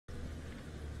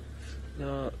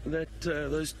Now,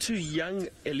 those two young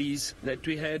Ellies that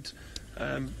we had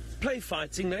play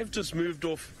fighting, they've just moved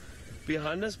off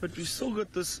behind us, but we've still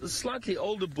got this slightly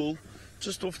older bull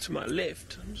just off to my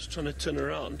left. I'm just trying to turn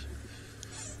around.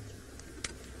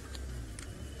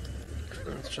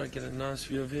 Let's try to get a nice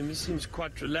view of him. He seems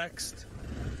quite relaxed.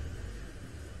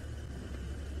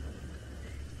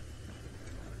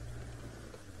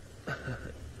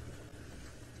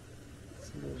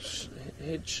 It's a little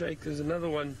head shake. There's another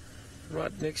one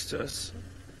right next to us.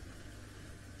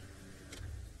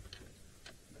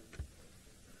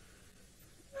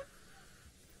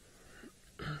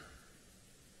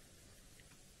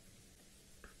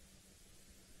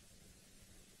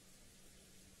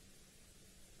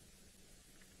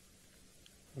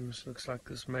 Almost looks like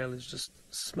this male is just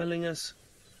smelling us,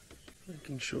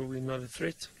 making sure we're not a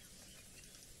threat.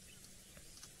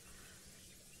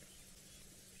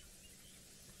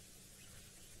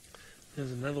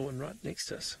 There's another one right next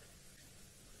to us.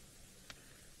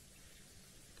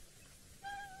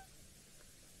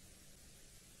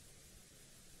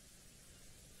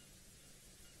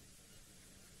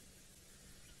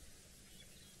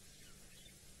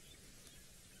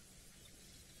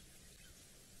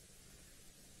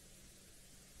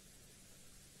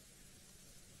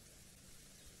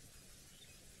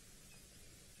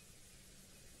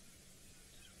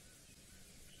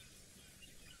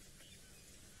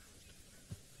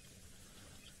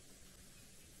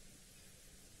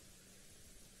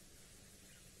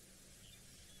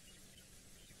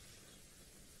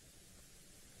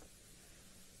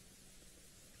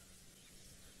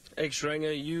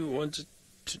 X-Ranger, you wanted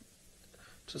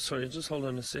to sorry, just hold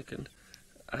on a second.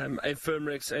 A-firm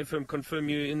Rex, A-firm, confirm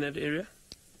you in that area?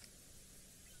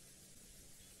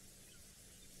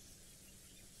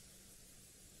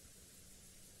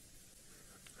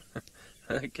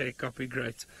 Okay, copy,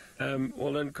 great.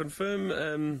 Well, then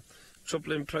confirm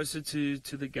triple M closer to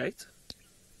the gate.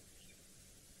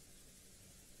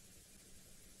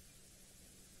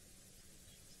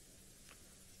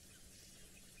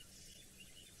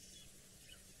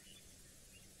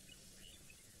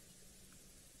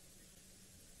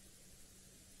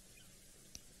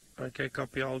 Okay,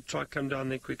 copy. I'll try to come down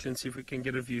there quickly and see if we can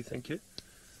get a view. Thank you.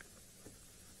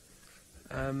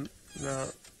 Now,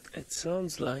 it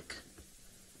sounds like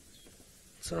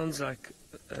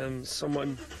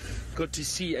someone got to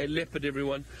see a leopard,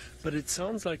 everyone, but it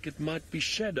sounds like it might be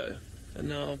shadow. And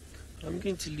now I'm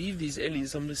going to leave these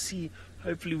Ellies. I'm going to see,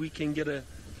 hopefully we can get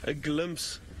a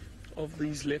glimpse of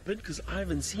these leopard, because I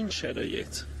haven't seen shadow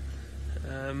yet.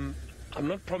 I'm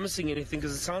not promising anything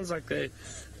because it sounds like they're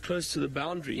close to the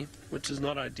boundary, which is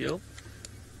not ideal,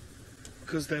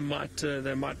 because they might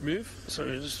move. So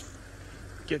just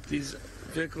get these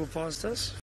vehicle past us.